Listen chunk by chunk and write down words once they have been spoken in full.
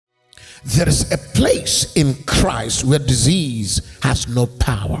There is a place in Christ where disease has no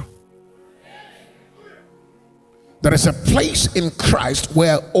power. There is a place in Christ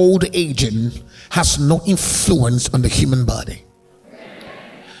where old aging has no influence on the human body.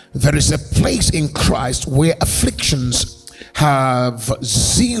 There is a place in Christ where afflictions have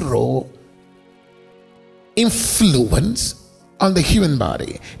zero influence on the human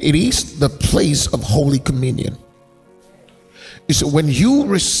body. It is the place of Holy Communion. So when you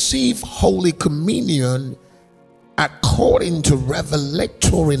receive Holy Communion according to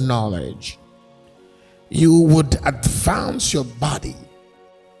revelatory knowledge, you would advance your body,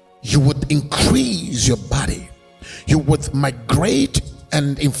 you would increase your body, you would migrate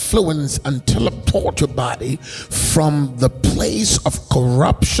and influence and teleport your body from the place of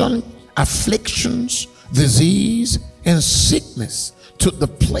corruption, afflictions, disease, and sickness to the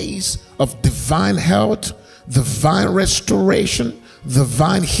place of divine health, divine restoration,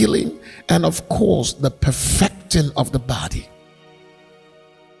 divine healing, and of course the perfecting of the body.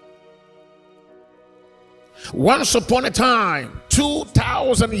 Once upon a time,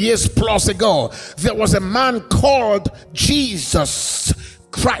 2,000 years plus ago, there was a man called Jesus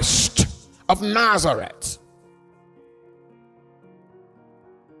Christ of Nazareth.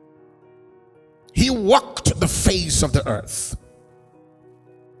 He walked the face of the earth.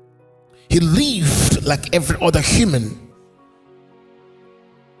 He lived like every other human.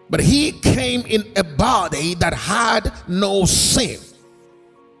 But he came in a body that had no sin.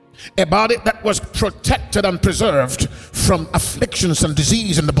 A body that was protected and preserved from afflictions and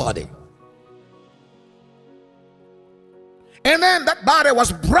disease in the body. And then that body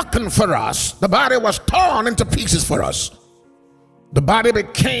was broken for us. The body was torn into pieces for us. The body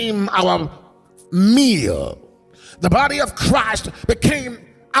became our meal. The body of Christ became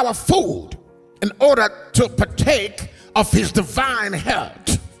our food in order to partake of his divine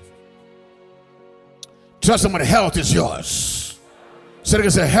health. Tell someone, health is yours. So they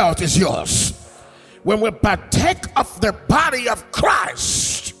can say, health is yours. When we partake of the body of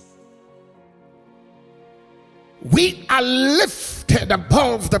Christ, we are lifted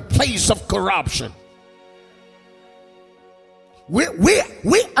above the place of corruption. We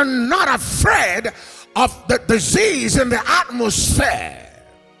are not afraid of the disease in the atmosphere.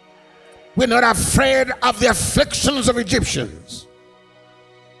 We're not afraid of the afflictions of Egyptians.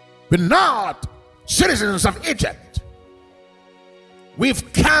 We're not citizens of Egypt.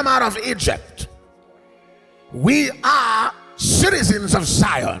 We've come out of Egypt. We are citizens of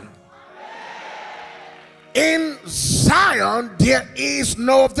Zion. In Zion, there is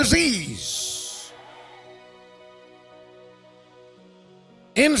no disease.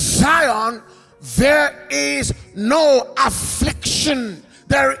 In Zion, there is no affliction.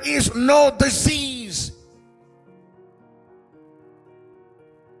 There is no disease.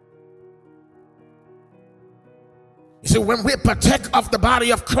 You see, when we partake of the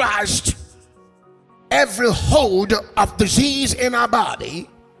body of Christ, every hold of disease in our body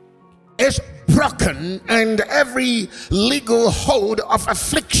is broken, and every legal hold of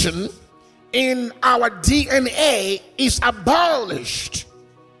affliction in our DNA is abolished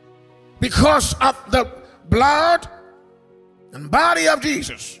because of the blood and body of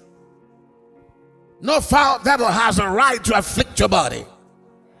Jesus. No foul devil has a right to afflict your body.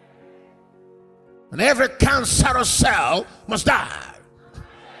 And every cancerous cell must die.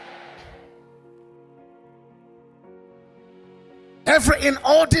 Every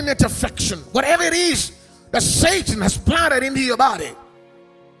inordinate affection, whatever it is that Satan has planted into your body,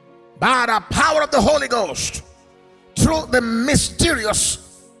 by the power of the Holy Ghost, through the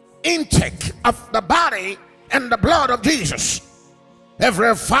mysterious intake of the body and the blood of Jesus,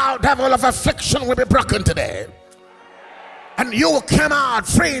 every foul devil of affliction will be broken today. And you will come out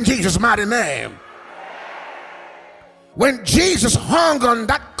free in Jesus' mighty name. When Jesus hung on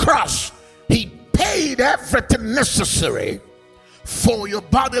that cross, he paid everything necessary for your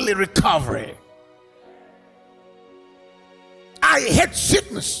bodily recovery. I hate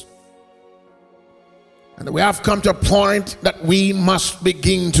sickness. And we have come to a point that we must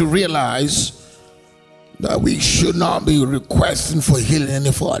begin to realize that we should not be requesting for healing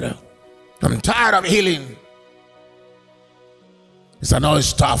any further. I'm tired of healing. I know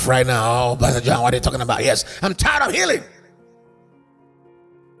it's tough right now. Oh, Pastor John, what are you talking about? Yes, I'm tired of healing.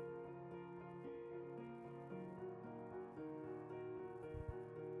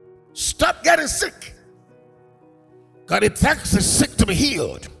 Stop getting sick. God, it takes the sick to be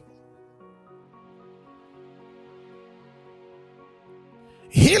healed.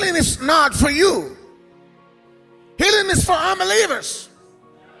 Healing is not for you. Healing is for unbelievers.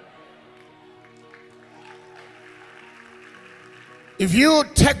 If you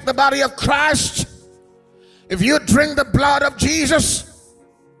take the body of Christ, if you drink the blood of Jesus,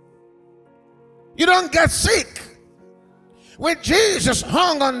 you don't get sick. When Jesus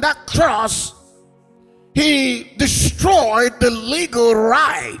hung on that cross, he destroyed the legal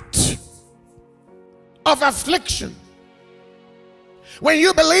right of affliction. When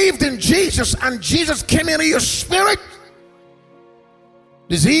you believed in Jesus and Jesus came into your spirit,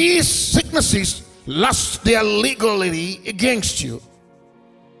 disease, sicknesses lost their legality against you.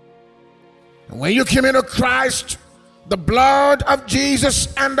 And when you came into Christ, the blood of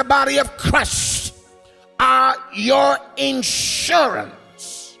Jesus and the body of Christ are your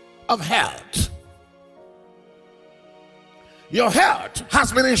insurance of health. Your health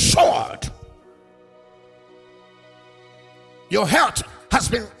has been insured. Your health has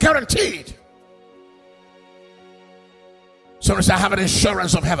been guaranteed. So I have an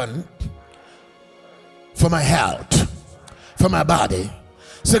insurance of heaven for my health, for my body.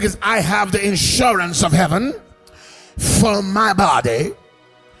 So I have the insurance of heaven for my body.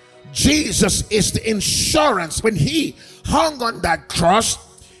 Jesus is the insurance. When he hung on that cross,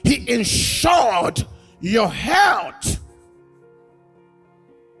 he insured your health.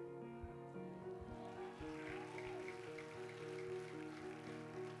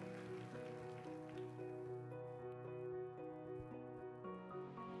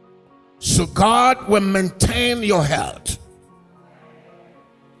 So God will maintain your health.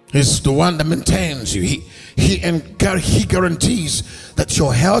 He's the one that maintains you. He guarantees that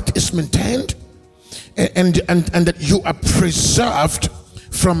your health is maintained and that you are preserved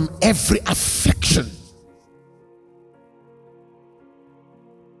from every affliction.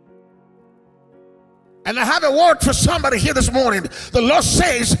 And I have a word for somebody here this morning. The Lord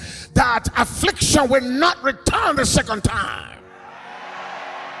says that affliction will not return the second time.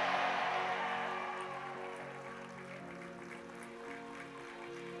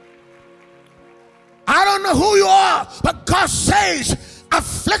 I don't know who you are, but God says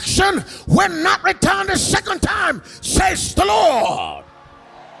affliction will not return the second time, says the Lord.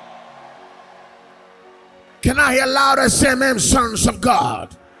 Can I hear loudest amen, sons of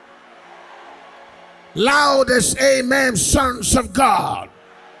God? Loudest amen, sons of God.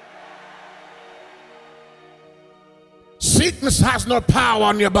 Sickness has no power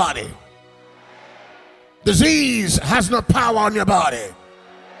on your body. Disease has no power on your body.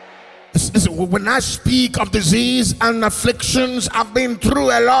 When I speak of disease and afflictions, I've been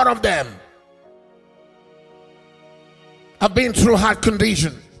through a lot of them. I've been through heart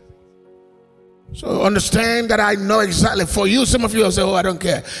condition. So understand that I know exactly. For you, some of you will say, oh, I don't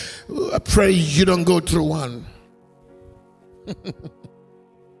care. I pray you don't go through one.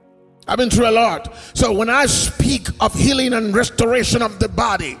 I've been through a lot. So when I speak of healing and restoration of the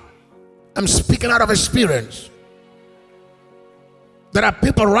body, I'm speaking out of experience. There are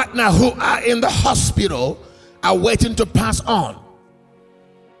people right now who are in the hospital, are waiting to pass on.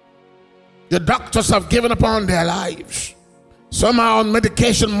 The doctors have given up on their lives. Some are on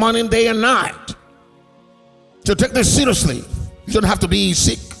medication morning, day and night. So take this seriously. You don't have to be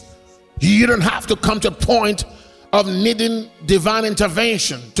sick. You don't have to come to a point of needing divine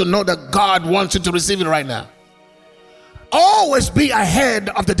intervention to know that God wants you to receive it right now. Always be ahead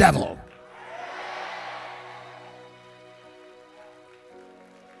of the devil.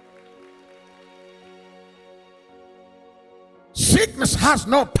 Sickness has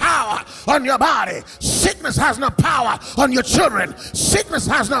no power on your body. Sickness has no power on your children. Sickness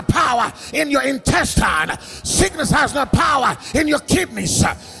has no power in your intestine. Sickness has no power in your kidneys.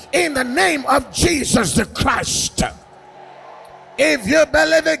 In the name of Jesus the Christ. If you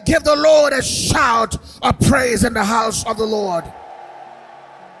believe it, give the Lord a shout of praise in the house of the Lord.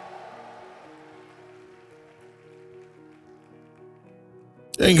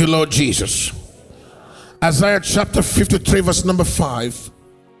 Thank you, Lord Jesus. Isaiah chapter 53 verse number 5.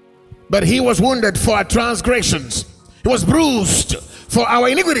 But he was wounded for our transgressions, he was bruised for our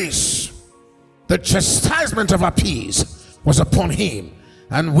iniquities. The chastisement of our peace was upon him,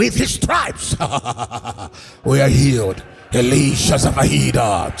 and with his stripes we are healed. Elisha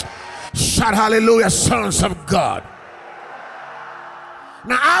Zavahida. Shout hallelujah, sons of God.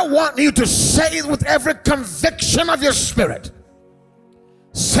 Now I want you to say it with every conviction of your spirit.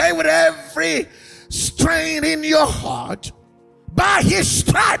 Say with every strain in your heart, by his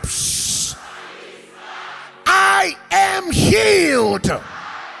stripes I am healed.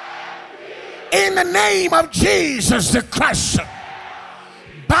 In the name of Jesus the Christ.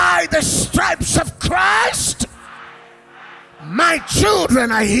 By the stripes of Christ my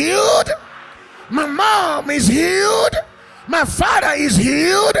children are healed. My mom is healed. My father is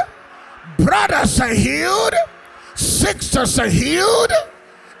healed. Brothers are healed. sisters are healed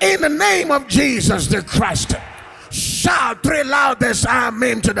in the name of Jesus the Christ. Shout 3 loudest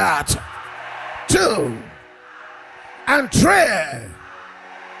amen to that. 2 and 3.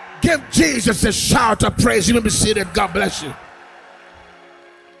 Give Jesus a shout of praise. You may be seated. God bless you.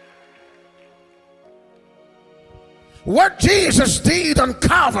 What Jesus did on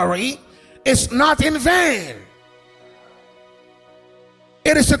Calvary is not in vain.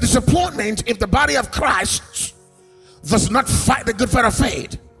 It is a disappointment if the body of Christ does not fight the good fight of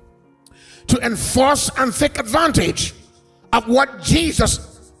faith to enforce and take advantage of what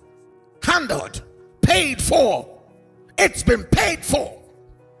Jesus handled, paid for. It's been paid for.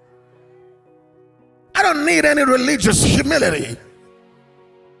 I don't need any religious humility.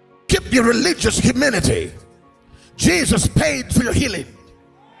 Keep your religious humility. Jesus paid for your healing.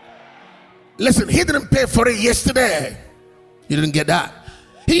 Listen, he didn't pay for it yesterday. You didn't get that.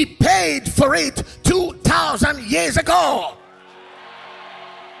 He paid for it 2,000 years ago.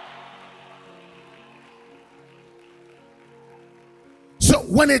 So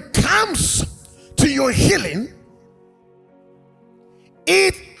when it comes to your healing,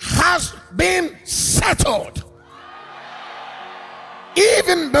 it has been settled.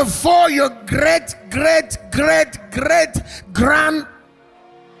 Even before your great grandparent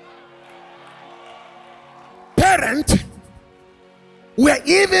were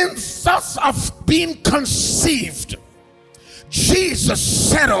even thoughts of being conceived, Jesus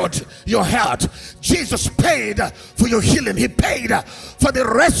settled your health. Jesus paid for your healing. He paid for the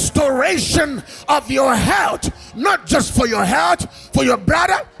restoration of your health. Not just for your health, for your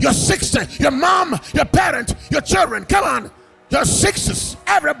brother, your sister, your mom, your parent, your children. Come on, your sisters,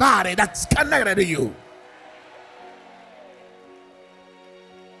 everybody that's connected to you.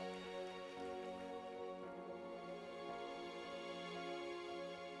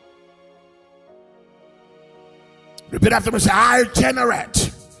 Repeat after me. Say, I generate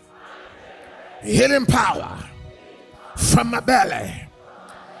healing power from my belly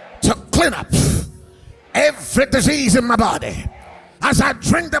to clean up every disease in my body. As I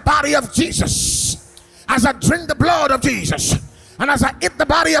drink the body of Jesus, as I drink the blood of Jesus, and as I eat the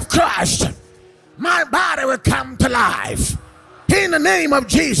body of Christ, my body will come to life. In the name of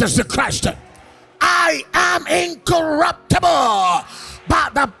Jesus the Christ, I am incorruptible by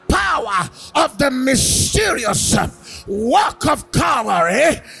the power of the mysterious work of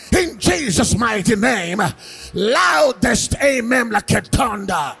Calvary. In Jesus' mighty name. Loudest amen like a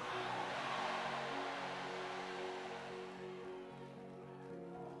thunder.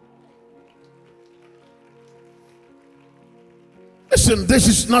 Listen, this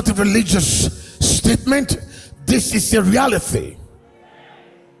is not a religious statement. This is a reality.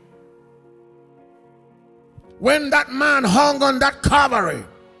 When that man hung on that Calvary,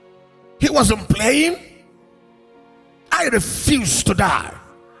 he wasn't playing. I refuse to die.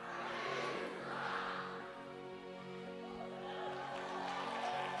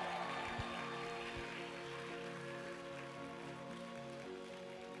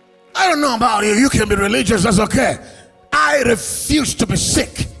 I don't know about you. You can be religious, that's okay. I refuse to be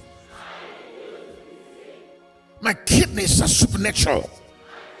sick. My kidneys are supernatural.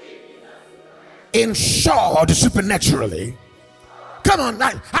 Insured supernaturally. Come on,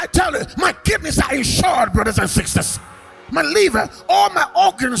 I tell you, my kidneys are insured, brothers and sisters. My liver, all my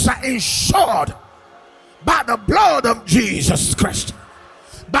organs are insured by the blood of Jesus Christ,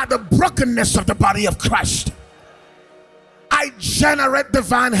 by the brokenness of the body of Christ. I generate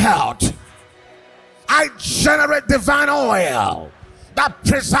divine health. I generate divine oil that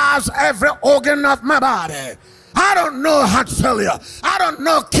preserves every organ of my body. I don't know heart failure. I don't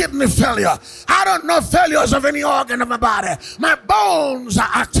know kidney failure. I don't know failures of any organ of my body. My bones are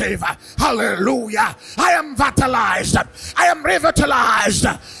active. Hallelujah. I am vitalized. I am revitalized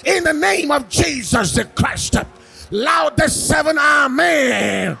in the name of Jesus the Christ. Loudest 7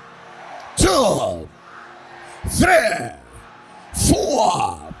 amen. 2, 3,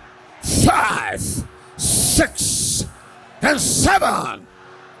 4, 5, 6, and 7.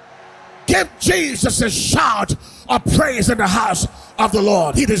 Give Jesus a shout of praise in the house of the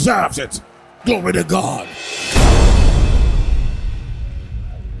Lord. He deserves it. Glory to God.